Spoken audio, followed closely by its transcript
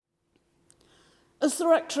As the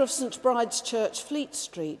rector of St Bride's Church, Fleet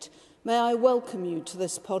Street, may I welcome you to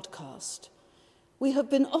this podcast. We have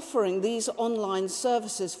been offering these online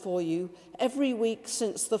services for you every week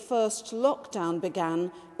since the first lockdown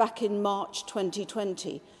began back in March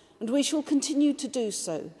 2020, and we shall continue to do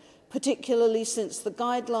so, particularly since the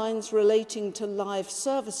guidelines relating to live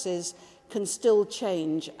services can still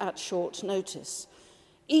change at short notice.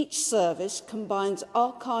 Each service combines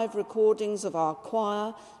archive recordings of our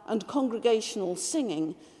choir and congregational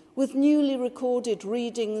singing with newly recorded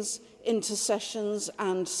readings, intercessions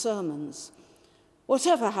and sermons.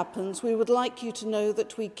 Whatever happens, we would like you to know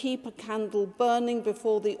that we keep a candle burning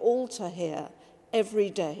before the altar here every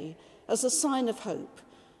day as a sign of hope,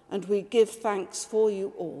 and we give thanks for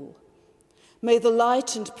you all. May the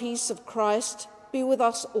light and peace of Christ be with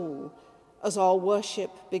us all as our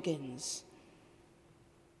worship begins.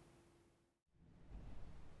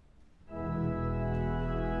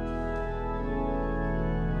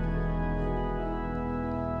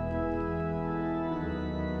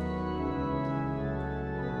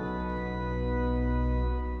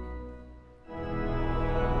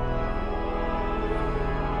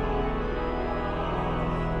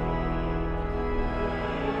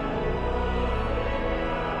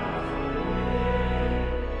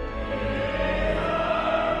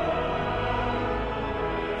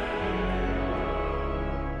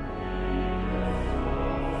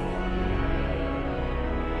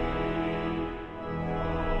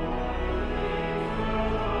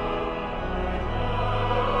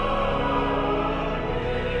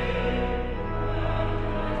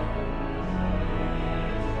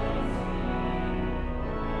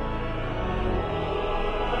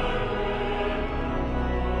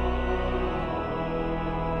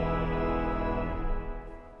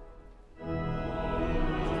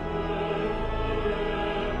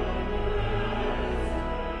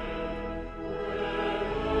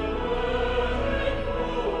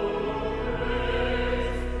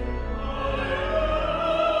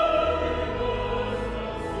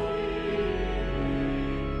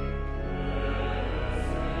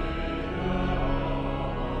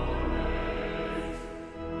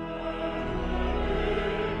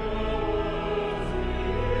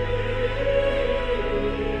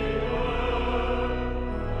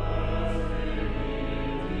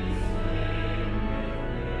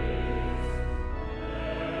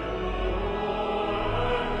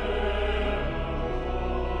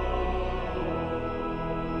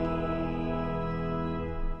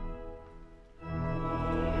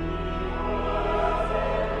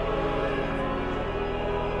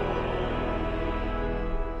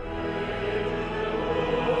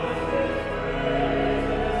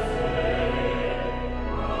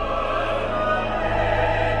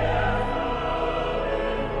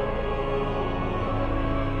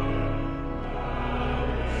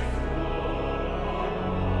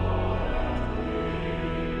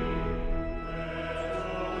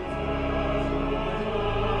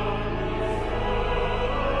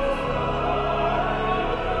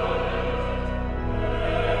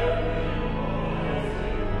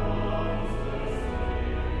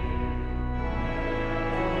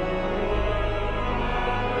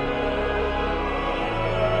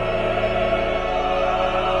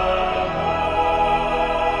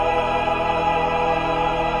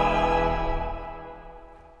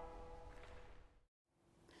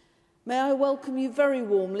 May I welcome you very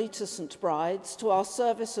warmly to St Bride's, to our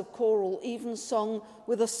service of choral evensong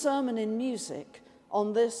with a sermon in music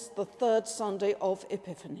on this, the third Sunday of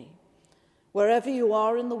Epiphany. Wherever you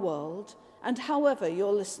are in the world, and however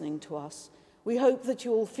you're listening to us, we hope that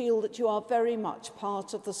you will feel that you are very much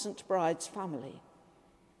part of the St Bride's family.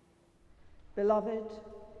 Beloved,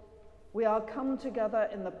 we are come together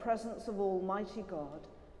in the presence of Almighty God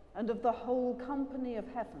and of the whole company of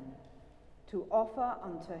heaven, to offer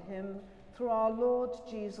unto him, through our Lord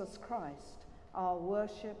Jesus Christ, our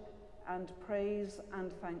worship and praise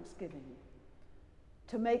and thanksgiving,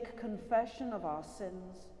 to make confession of our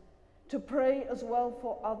sins, to pray as well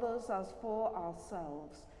for others as for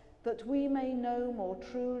ourselves, that we may know more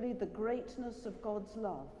truly the greatness of God's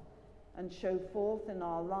love and show forth in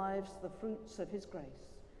our lives the fruits of his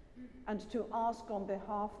grace, and to ask on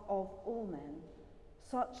behalf of all men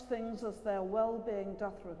such things as their well-being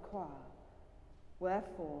doth require.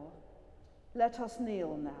 Wherefore, let us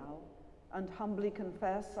kneel now and humbly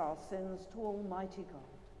confess our sins to Almighty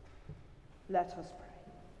God. Let us pray.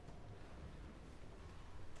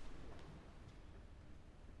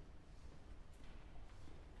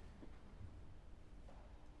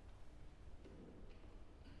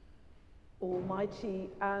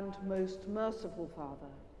 Almighty and most merciful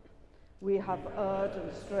Father, We have erred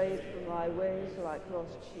and strayed from thy ways like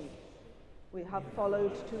lost sheep. We have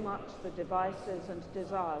followed too much the devices and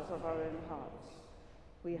desires of our own hearts.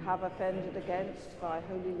 We have offended against thy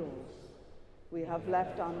holy laws. We have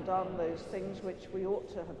left undone those things which we ought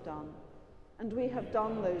to have done, and we have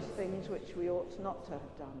done those things which we ought not to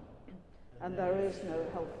have done, and there is no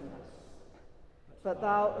helping us. But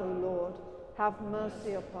thou, O Lord, have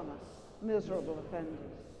mercy upon us, miserable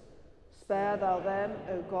offenders. Spare thou them,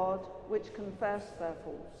 O God, which confess their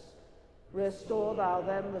faults. Restore thou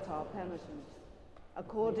them that are penitent,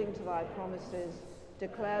 according to thy promises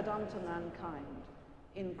declared unto mankind,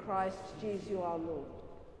 in Christ Jesus our Lord.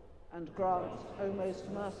 And grant, O most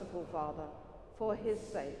merciful Father, for his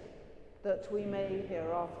sake, that we may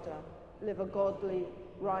hereafter live a godly,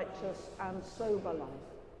 righteous, and sober life,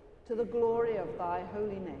 to the glory of thy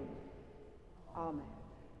holy name. Amen.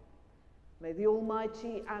 May the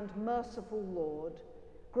Almighty and merciful Lord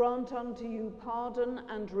grant unto you pardon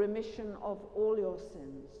and remission of all your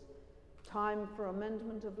sins, time for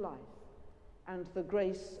amendment of life, and the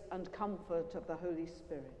grace and comfort of the Holy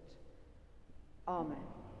Spirit. Amen.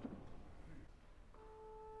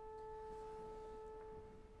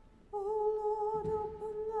 O Lord,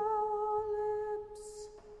 open thou our lips,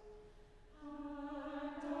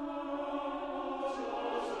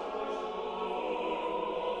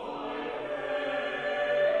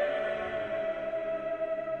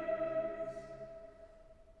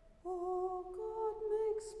 O God,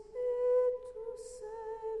 make speed to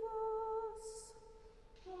save us.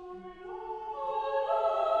 O Lord,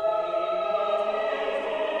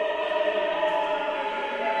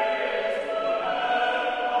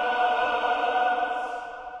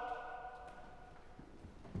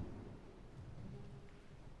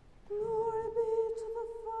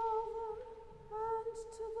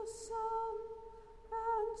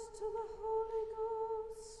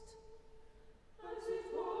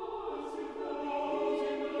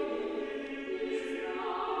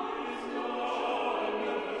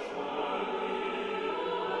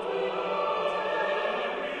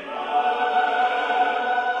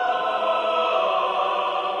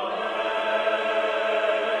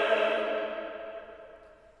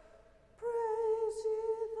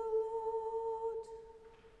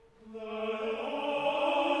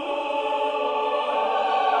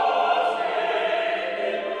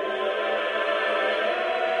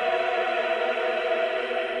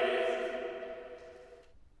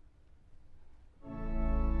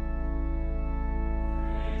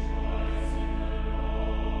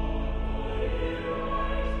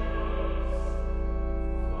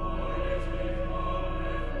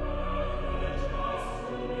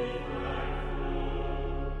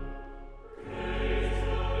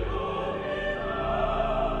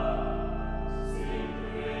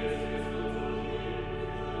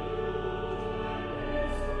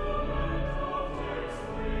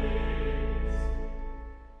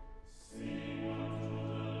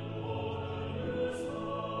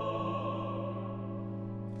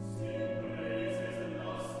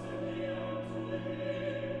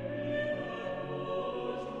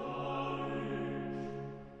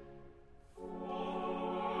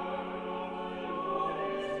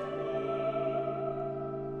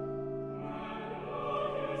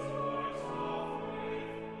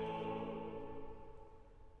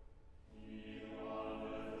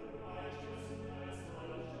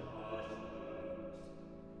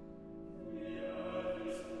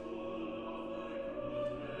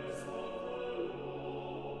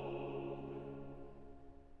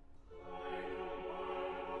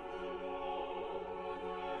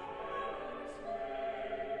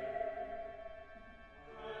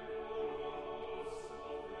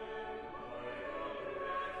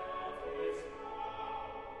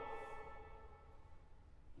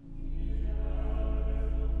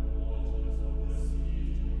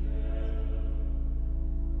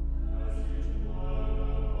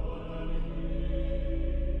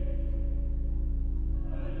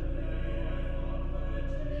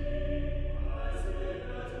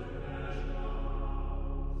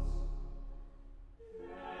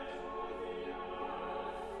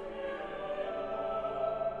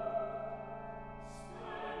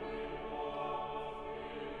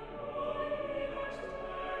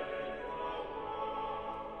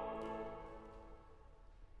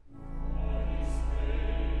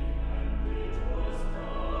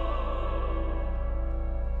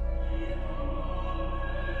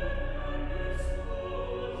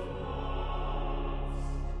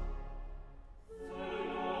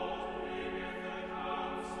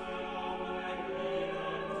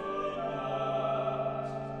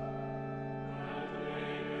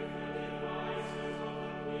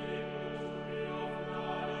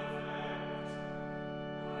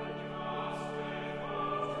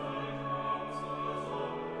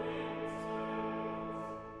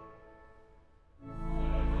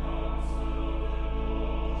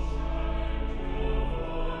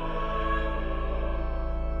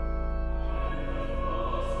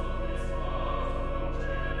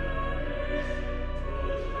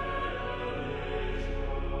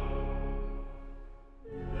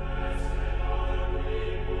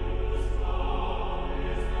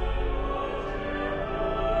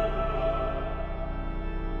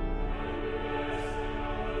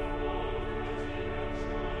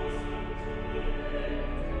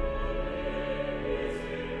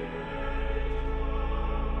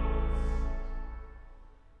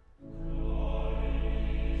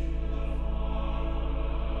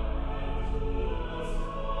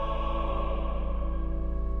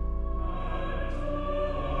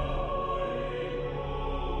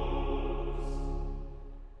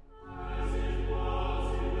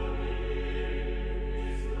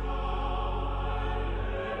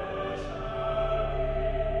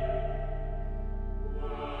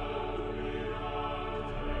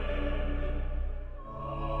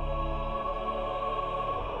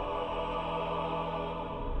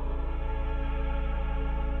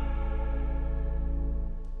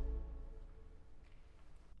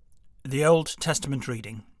 The Old Testament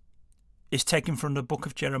reading is taken from the book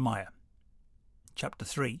of Jeremiah, chapter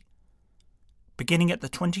 3, beginning at the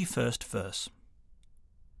 21st verse.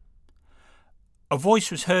 A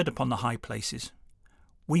voice was heard upon the high places,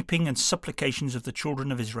 weeping and supplications of the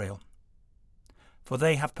children of Israel, for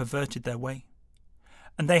they have perverted their way,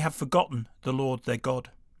 and they have forgotten the Lord their God.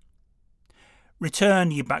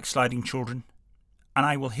 Return, ye backsliding children, and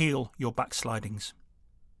I will heal your backslidings.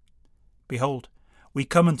 Behold, we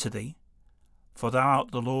come unto thee, for thou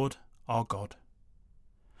art the Lord our God.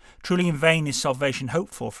 Truly in vain is salvation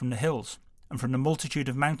hoped for from the hills, and from the multitude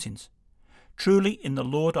of mountains. Truly in the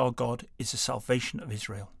Lord our God is the salvation of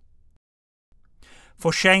Israel.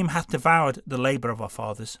 For shame hath devoured the labour of our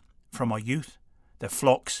fathers, from our youth, their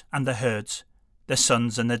flocks and their herds, their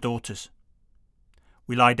sons and their daughters.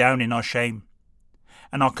 We lie down in our shame,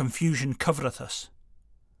 and our confusion covereth us.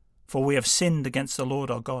 For we have sinned against the Lord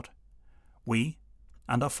our God, we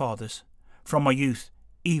and our fathers, from our youth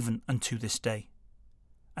even unto this day,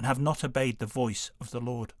 and have not obeyed the voice of the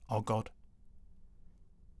Lord our God.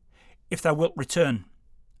 If thou wilt return,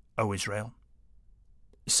 O Israel,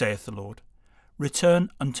 saith the Lord, return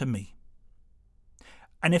unto me.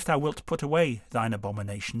 And if thou wilt put away thine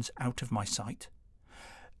abominations out of my sight,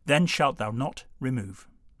 then shalt thou not remove.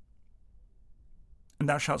 And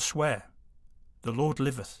thou shalt swear, the Lord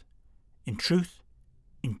liveth, in truth,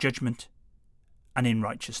 in judgment, and in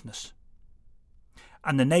righteousness.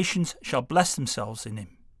 And the nations shall bless themselves in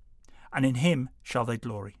him, and in him shall they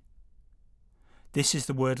glory. This is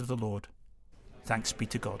the word of the Lord. Thanks be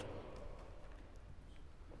to God.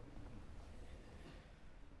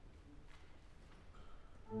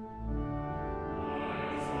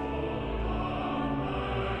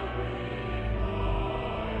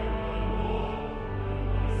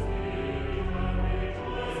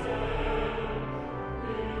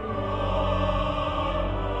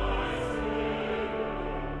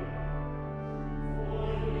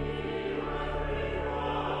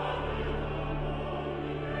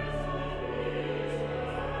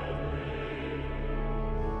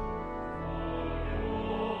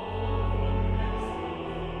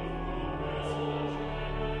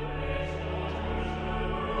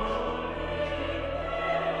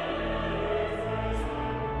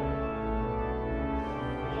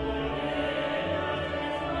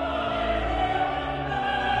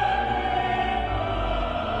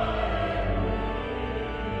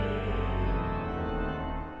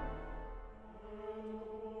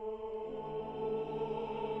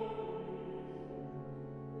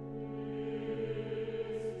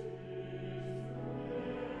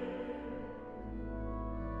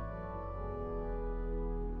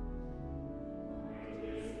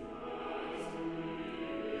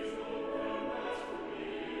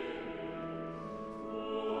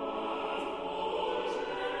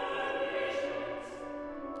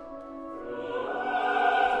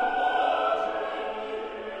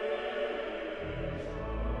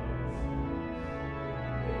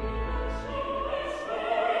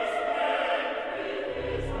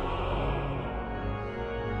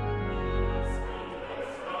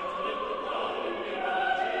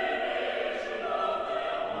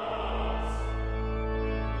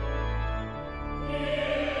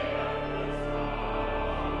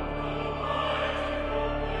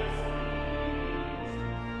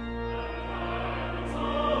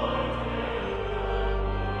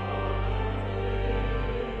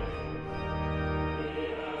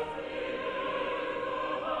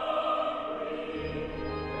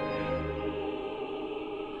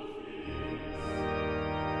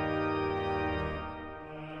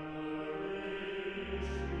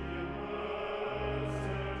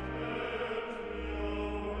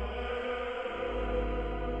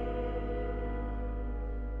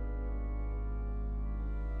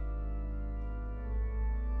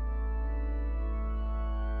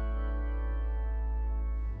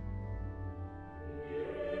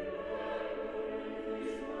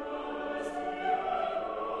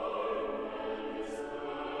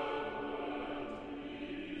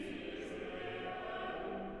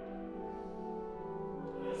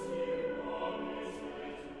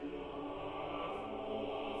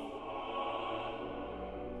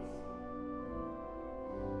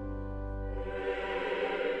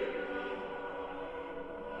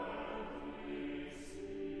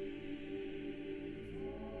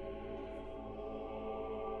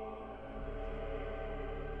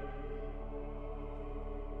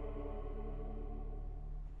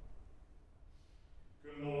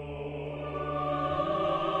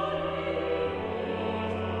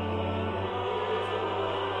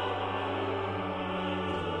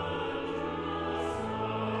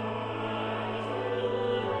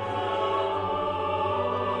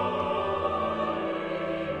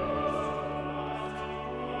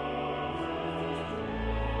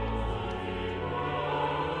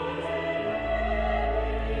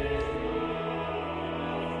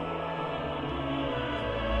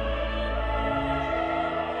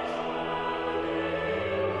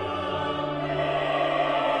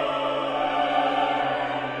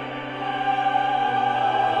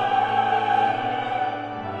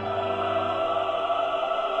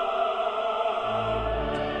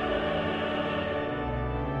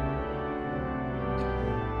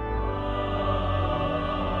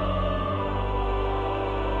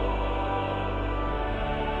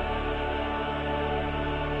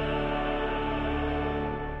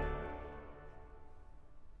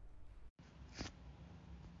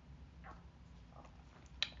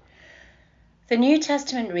 The New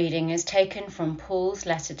Testament reading is taken from Paul's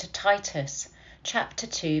letter to Titus, chapter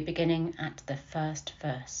 2, beginning at the first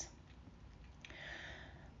verse.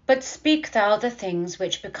 But speak thou the things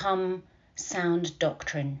which become sound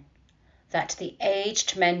doctrine, that the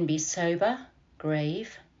aged men be sober,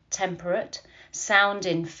 grave, temperate, sound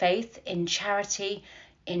in faith, in charity,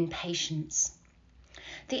 in patience.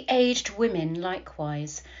 The aged women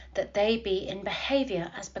likewise, that they be in behaviour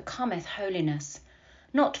as becometh holiness,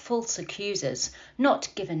 not false accusers, not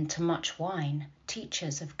given to much wine,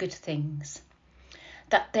 teachers of good things,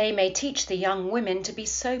 that they may teach the young women to be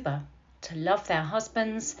sober, to love their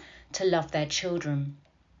husbands, to love their children,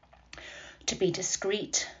 to be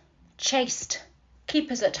discreet, chaste,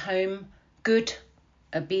 keepers at home, good,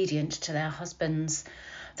 obedient to their husbands,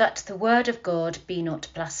 that the word of God be not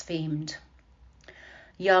blasphemed.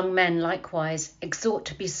 Young men likewise exhort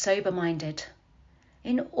to be sober-minded,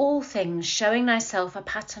 in all things showing thyself a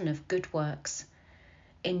pattern of good works,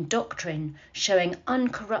 in doctrine showing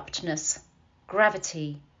uncorruptness,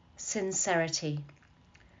 gravity, sincerity,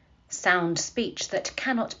 sound speech that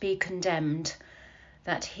cannot be condemned,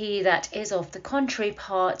 that he that is of the contrary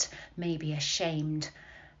part may be ashamed,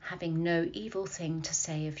 having no evil thing to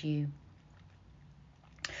say of you.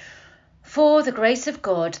 For the grace of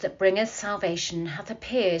God that bringeth salvation hath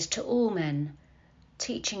appeared to all men,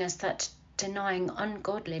 teaching us that, denying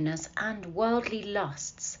ungodliness and worldly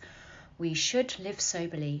lusts, we should live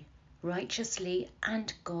soberly, righteously,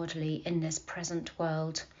 and godly in this present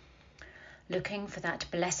world, looking for that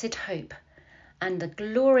blessed hope and the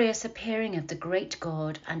glorious appearing of the great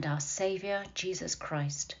God and our Saviour Jesus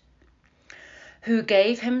Christ, who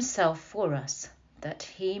gave himself for us, that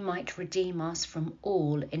he might redeem us from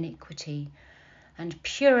all iniquity, and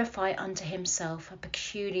purify unto himself a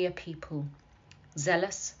peculiar people,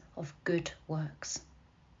 zealous of good works.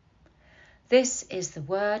 This is the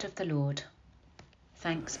word of the Lord.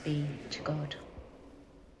 Thanks be to God.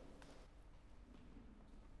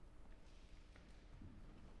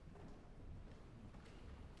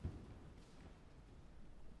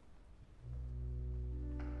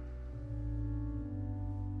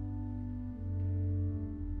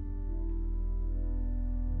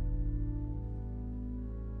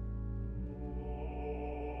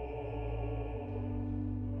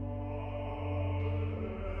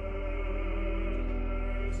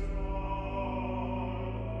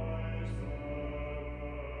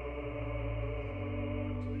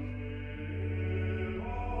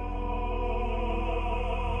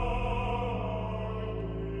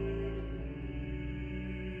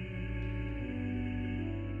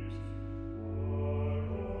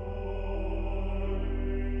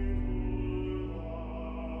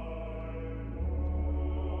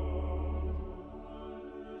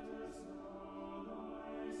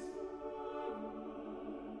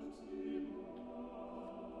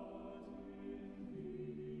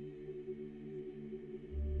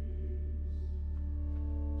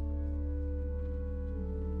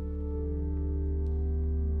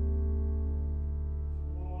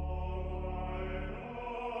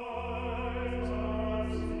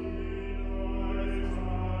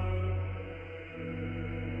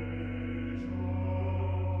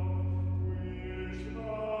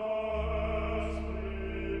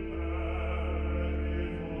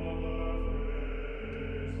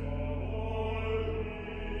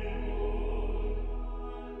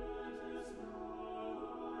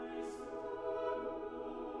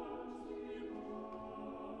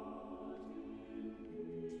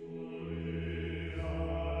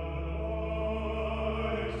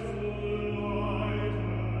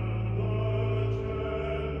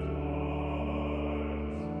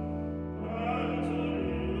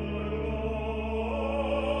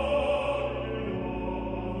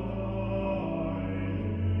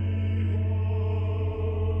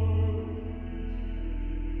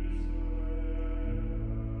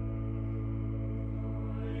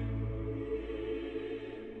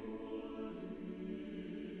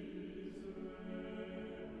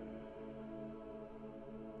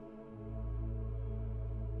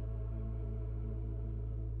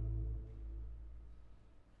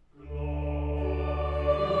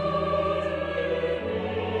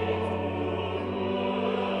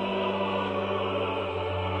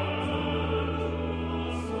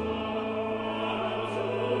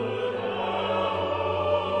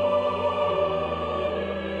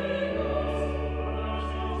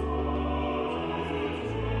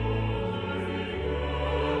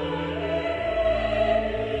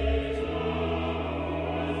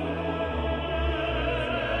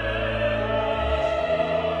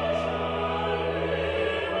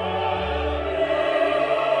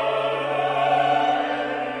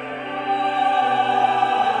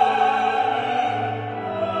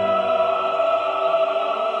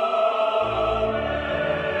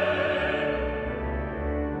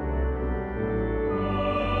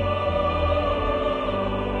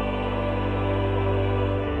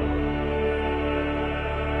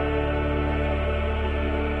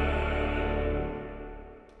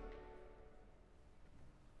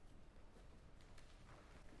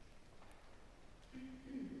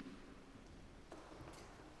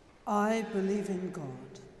 I believe in God,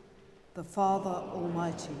 the Father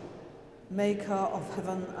Almighty, maker of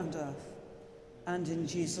heaven and earth, and in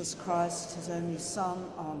Jesus Christ, his only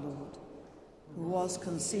Son, our Lord, who was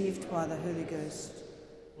conceived by the Holy Ghost,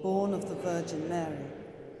 born of the Virgin Mary,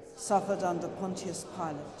 suffered under Pontius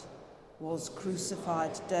Pilate, was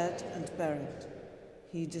crucified, dead, and buried.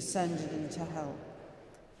 He descended into hell.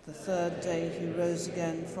 The third day he rose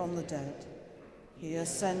again from the dead. He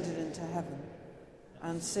ascended into heaven,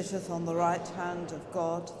 and sitteth on the right hand of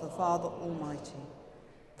God, the Father Almighty.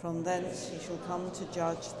 From thence he shall come to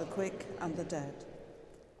judge the quick and the dead.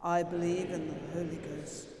 I believe in the Holy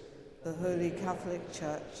Ghost, the Holy Catholic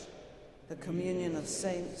Church, the communion of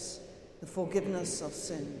saints, the forgiveness of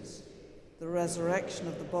sins, the resurrection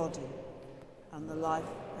of the body, and the life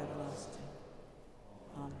everlasting.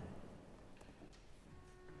 Amen.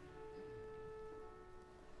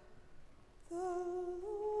 The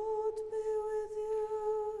Lord be with you.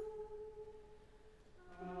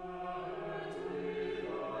 And with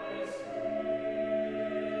thy spirit.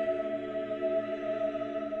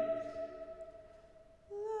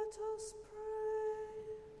 Let us pray.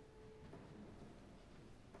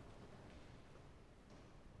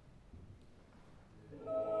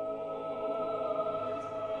 Lord,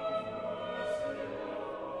 have mercy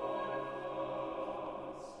on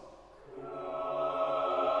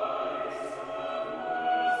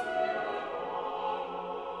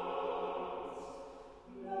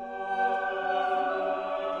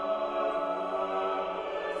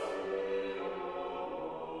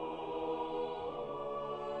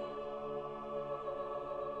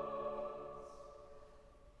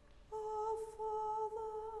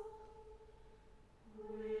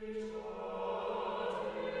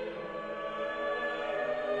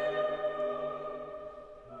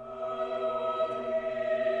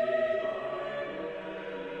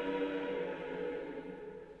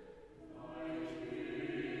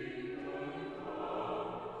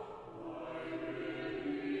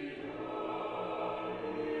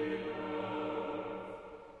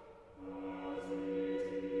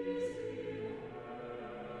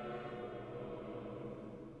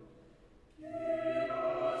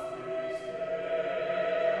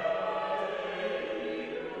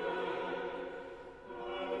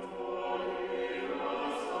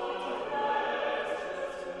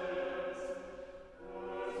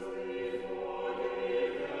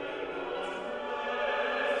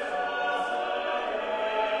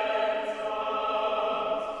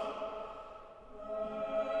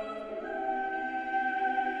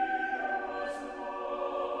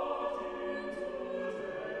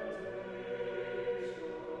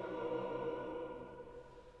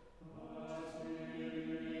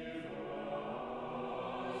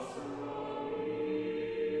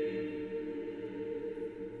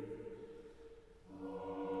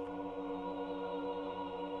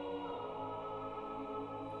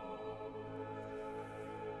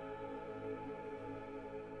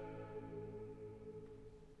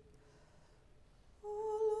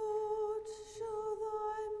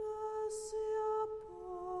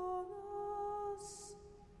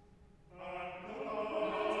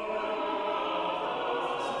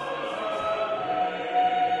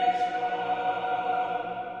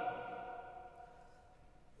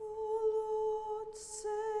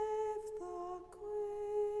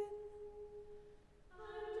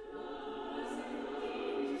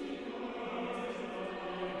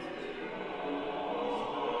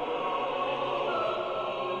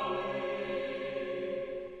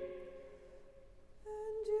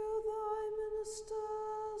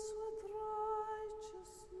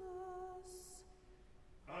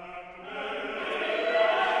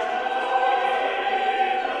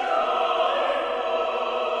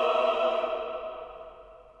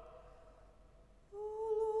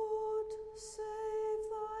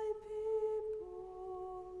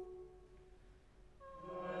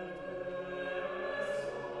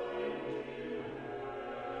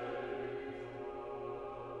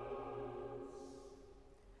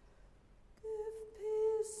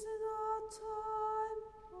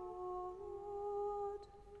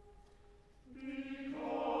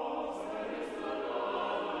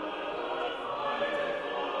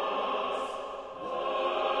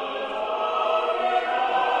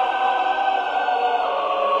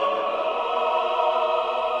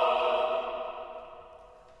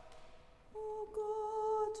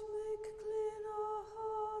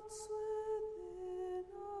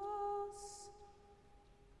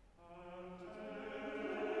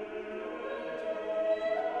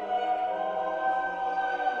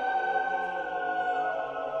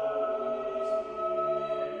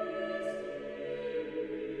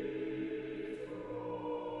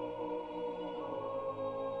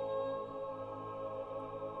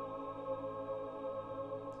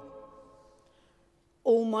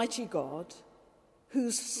Almighty God,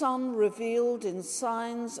 whose Son revealed in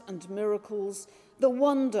signs and miracles the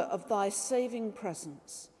wonder of thy saving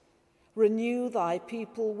presence, renew thy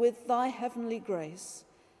people with thy heavenly grace,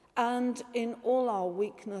 and in all our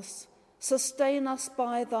weakness, sustain us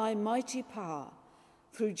by thy mighty power,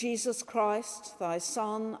 through Jesus Christ, thy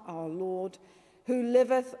Son, our Lord, who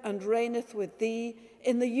liveth and reigneth with thee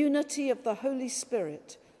in the unity of the Holy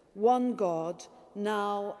Spirit, one God,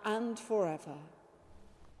 now and forever.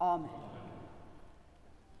 Amen.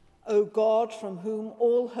 O God, from whom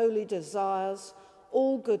all holy desires,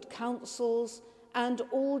 all good counsels, and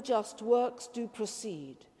all just works do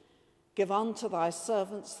proceed, give unto thy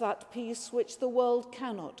servants that peace which the world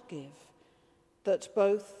cannot give, that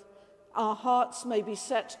both our hearts may be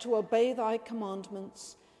set to obey thy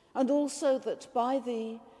commandments, and also that by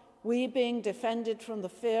thee, we being defended from the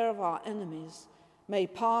fear of our enemies, may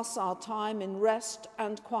pass our time in rest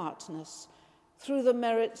and quietness, through the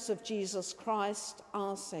merits of Jesus Christ,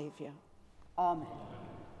 our Saviour. Amen.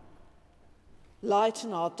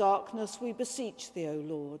 Lighten our darkness, we beseech thee, O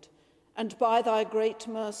Lord, and by thy great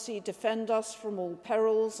mercy defend us from all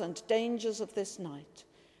perils and dangers of this night,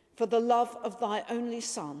 for the love of thy only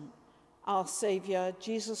Son, our Saviour,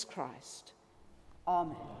 Jesus Christ.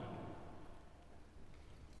 Amen.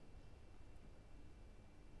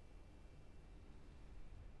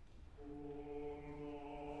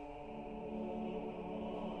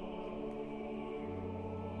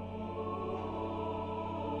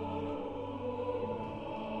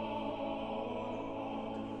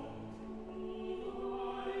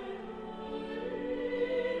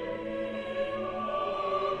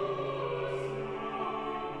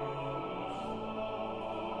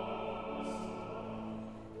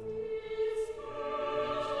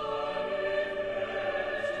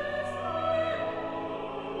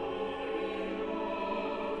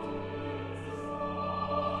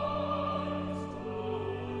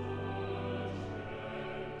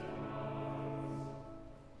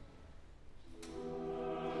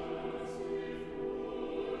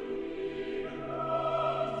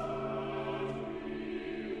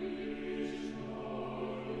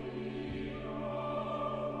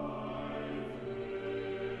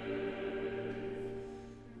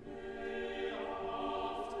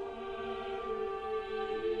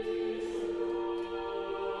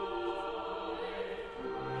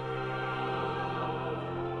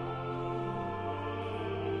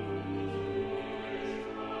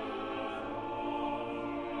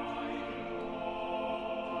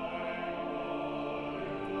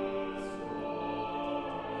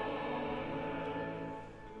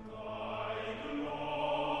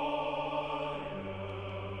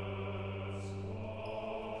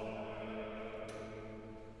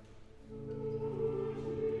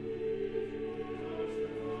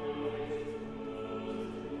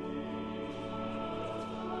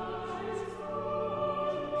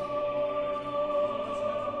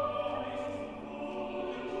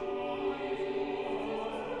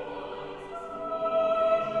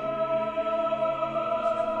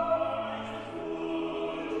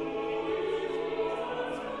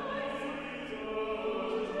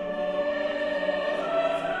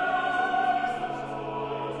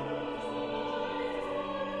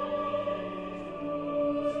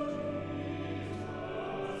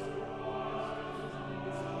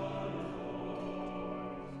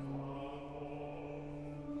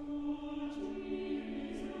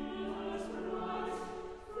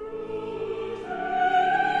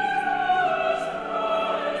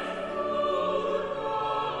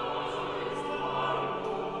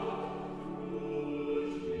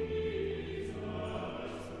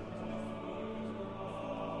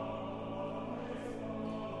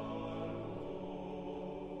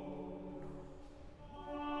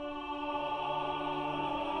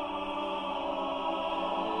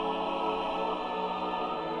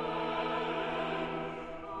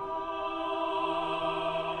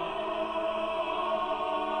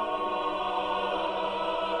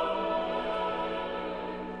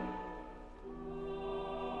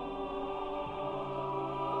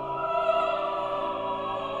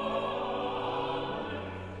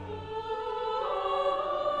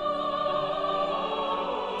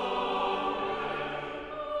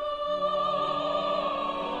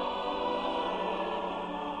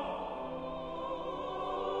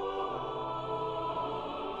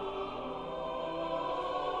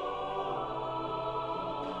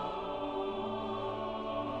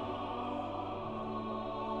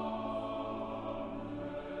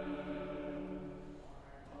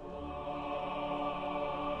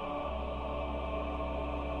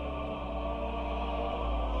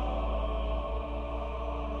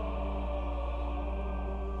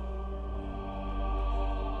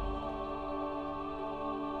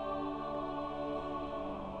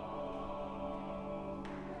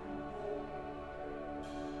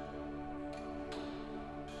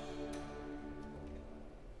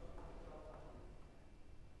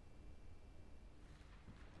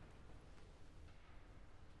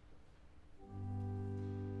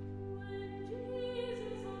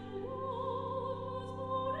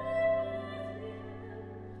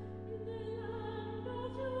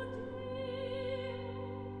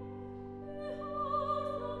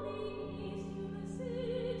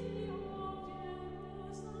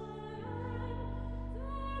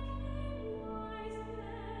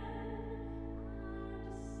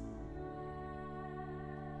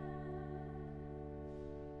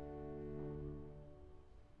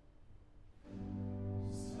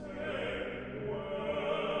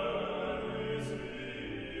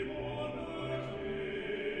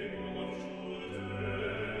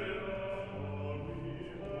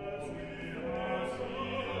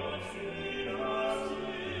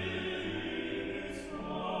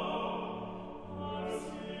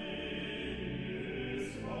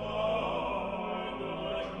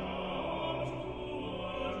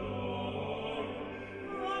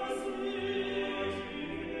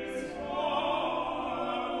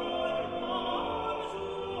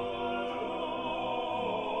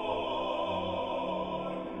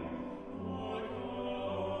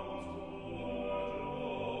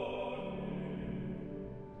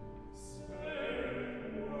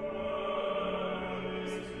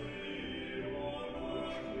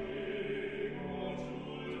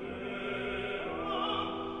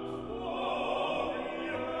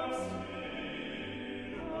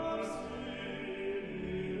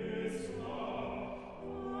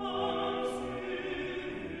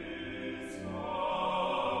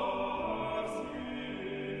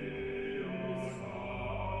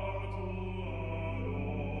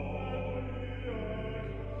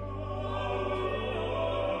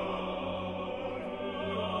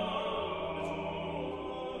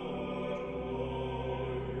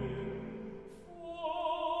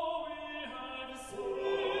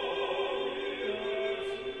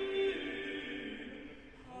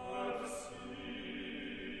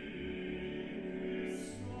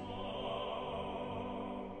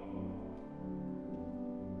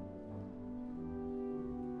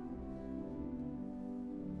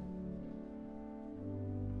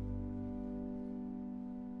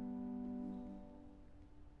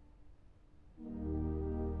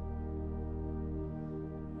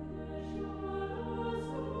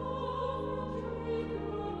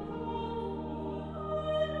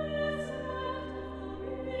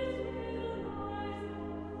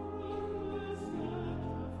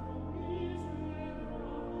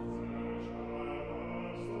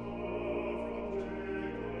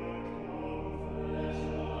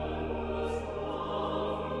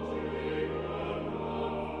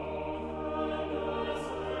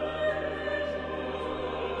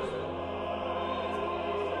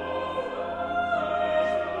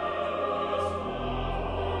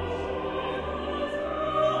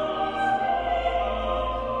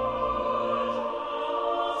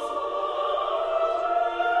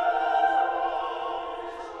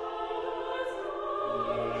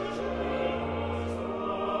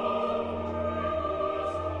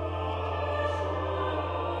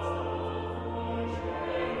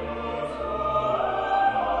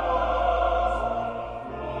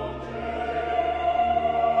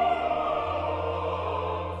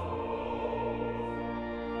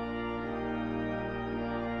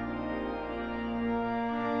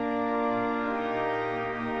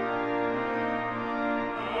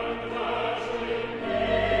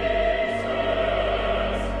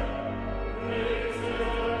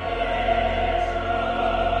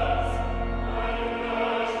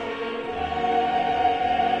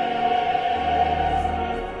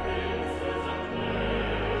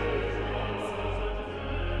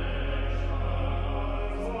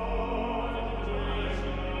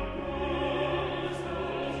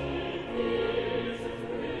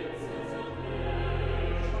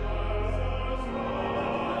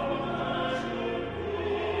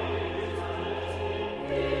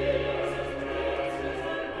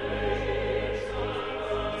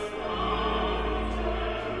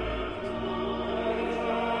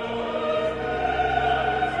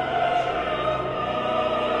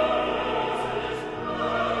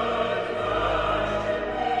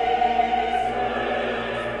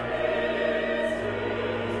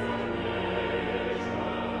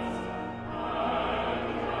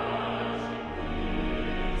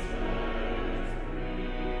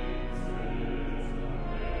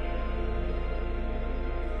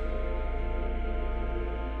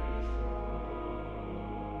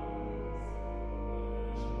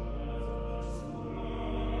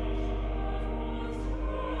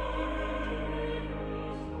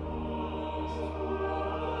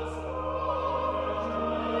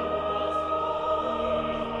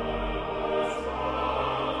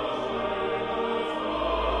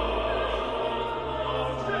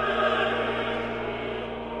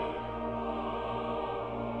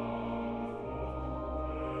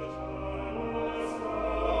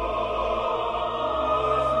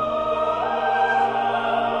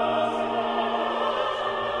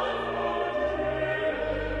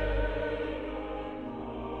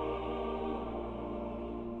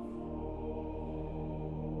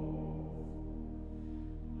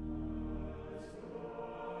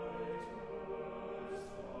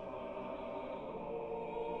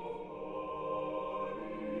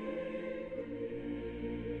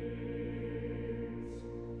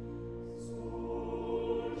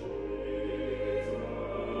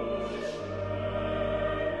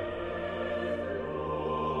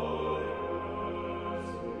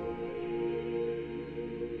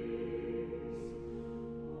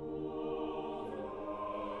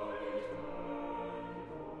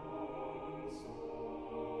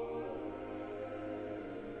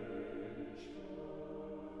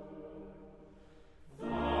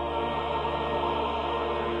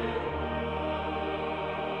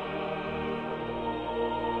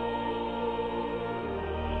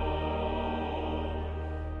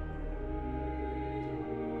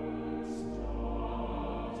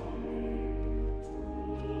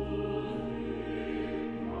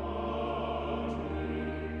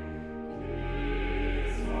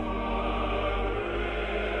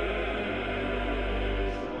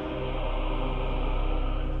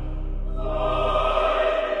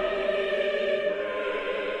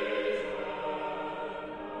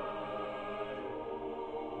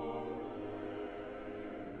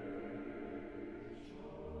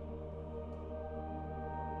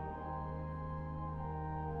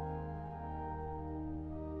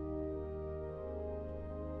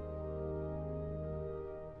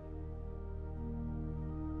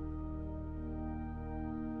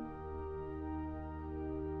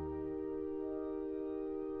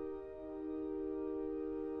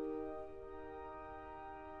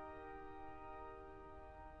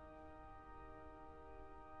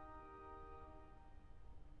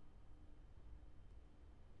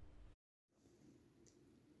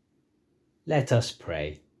 Let us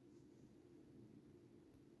pray.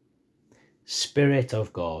 Spirit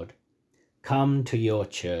of God, come to your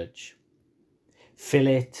church. Fill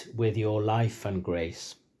it with your life and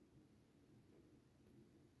grace.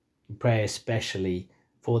 We pray especially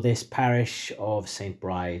for this parish of St.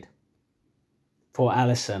 Bride, for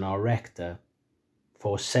Alison, our rector,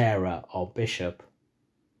 for Sarah, our bishop.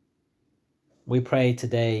 We pray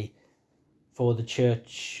today for the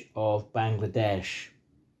Church of Bangladesh.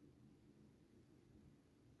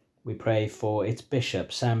 We pray for its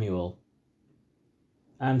bishop, Samuel,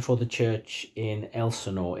 and for the church in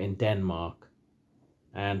Elsinore in Denmark,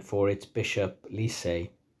 and for its bishop, Lise.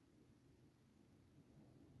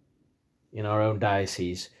 In our own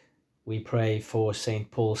diocese, we pray for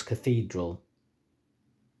St. Paul's Cathedral,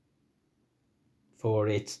 for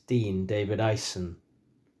its dean, David Eisen,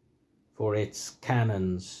 for its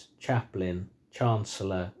canons, chaplain,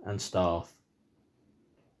 chancellor, and staff.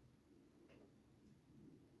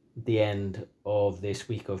 At the end of this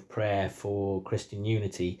week of prayer for Christian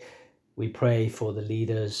unity, we pray for the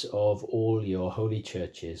leaders of all your holy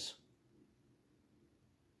churches.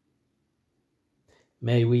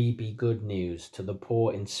 May we be good news to the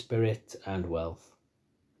poor in spirit and wealth.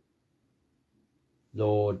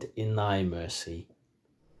 Lord, in thy mercy,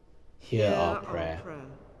 hear our prayer.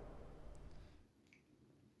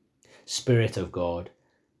 Spirit of God,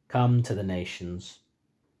 come to the nations.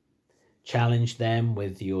 Challenge them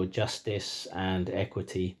with your justice and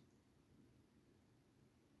equity.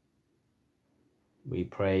 We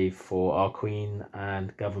pray for our Queen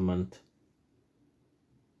and government.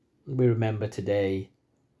 We remember today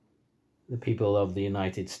the people of the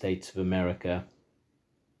United States of America.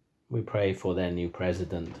 We pray for their new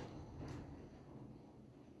president.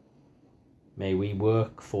 May we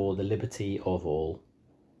work for the liberty of all.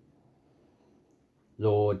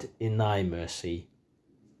 Lord, in thy mercy,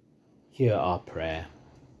 hear our prayer.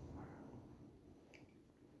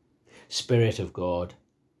 Spirit of God,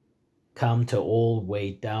 come to all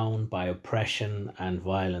weighed down by oppression and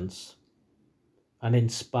violence, and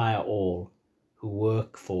inspire all who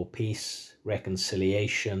work for peace,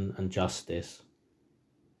 reconciliation, and justice.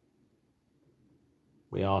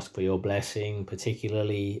 We ask for your blessing,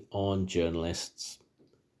 particularly on journalists.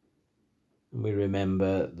 And we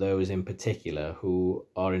remember those in particular who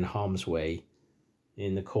are in harm's way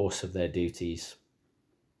in the course of their duties.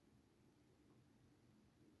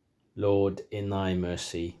 Lord, in thy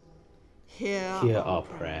mercy, hear our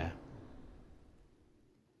prayer.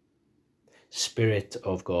 Spirit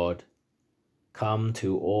of God, come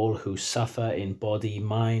to all who suffer in body,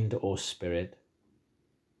 mind, or spirit.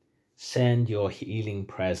 Send your healing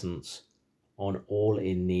presence on all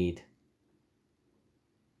in need.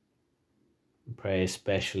 We pray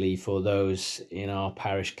especially for those in our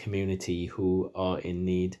parish community who are in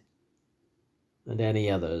need, and any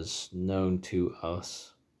others known to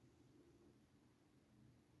us.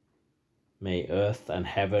 May earth and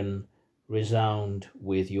heaven resound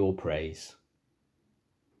with your praise.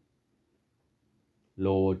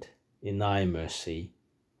 Lord, in thy mercy,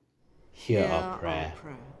 hear our prayer.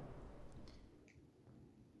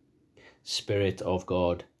 Spirit of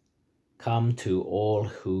God, come to all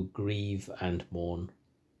who grieve and mourn.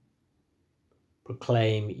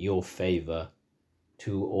 Proclaim your favour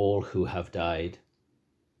to all who have died.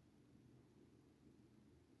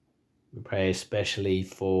 We pray especially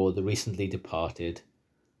for the recently departed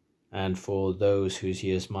and for those whose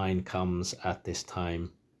year's mind comes at this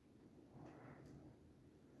time.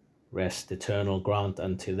 Rest eternal grant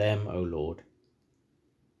unto them, O Lord,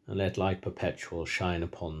 and let light perpetual shine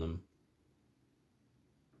upon them.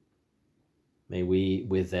 May we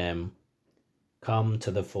with them come to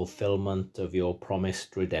the fulfillment of your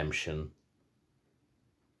promised redemption.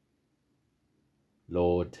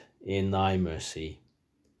 Lord, in thy mercy,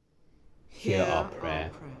 hear our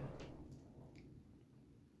prayer.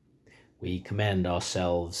 We commend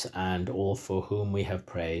ourselves and all for whom we have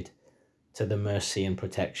prayed to the mercy and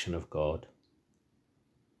protection of God.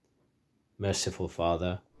 Merciful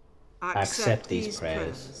Father, accept these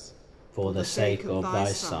prayers for the sake of thy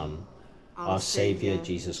Son, our Saviour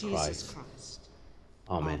Jesus Christ.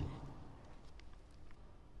 Amen.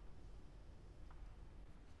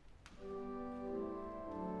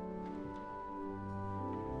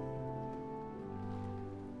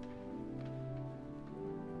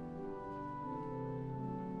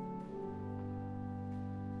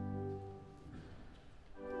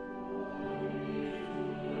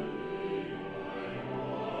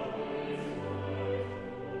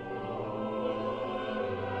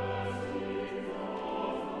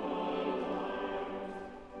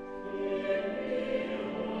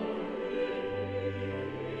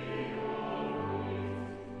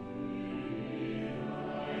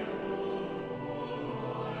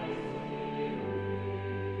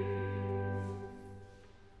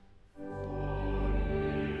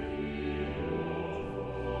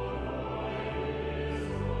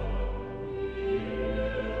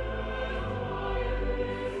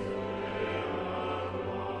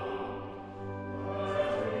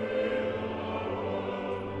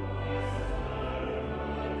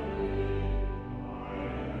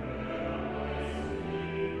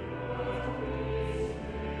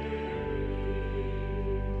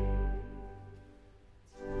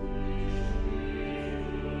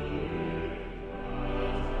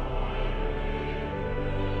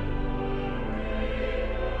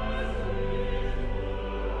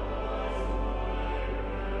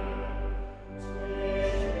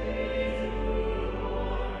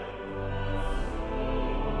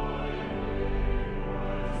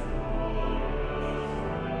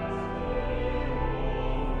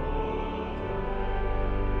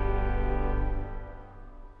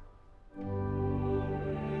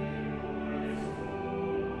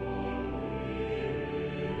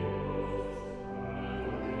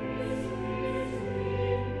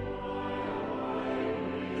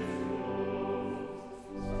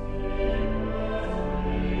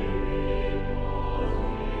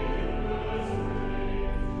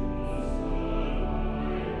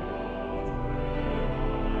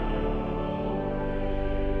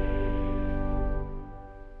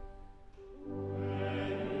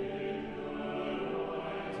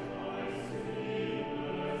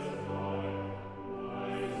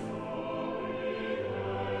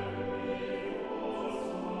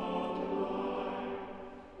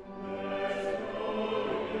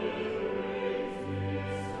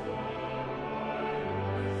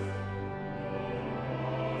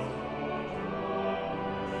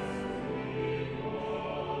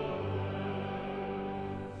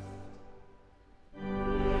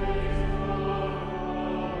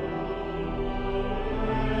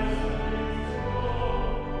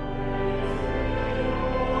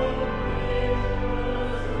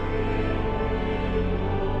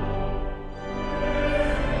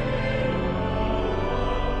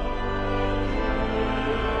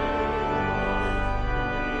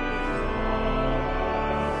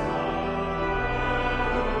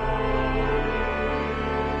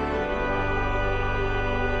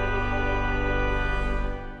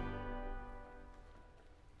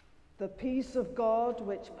 peace of God,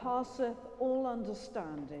 which passeth all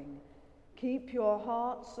understanding, keep your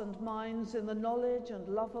hearts and minds in the knowledge and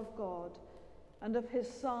love of God and of his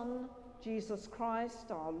Son, Jesus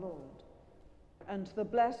Christ our Lord. And the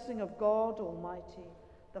blessing of God Almighty,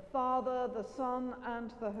 the Father, the Son,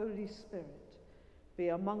 and the Holy Spirit, be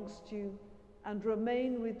amongst you and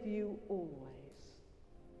remain with you always.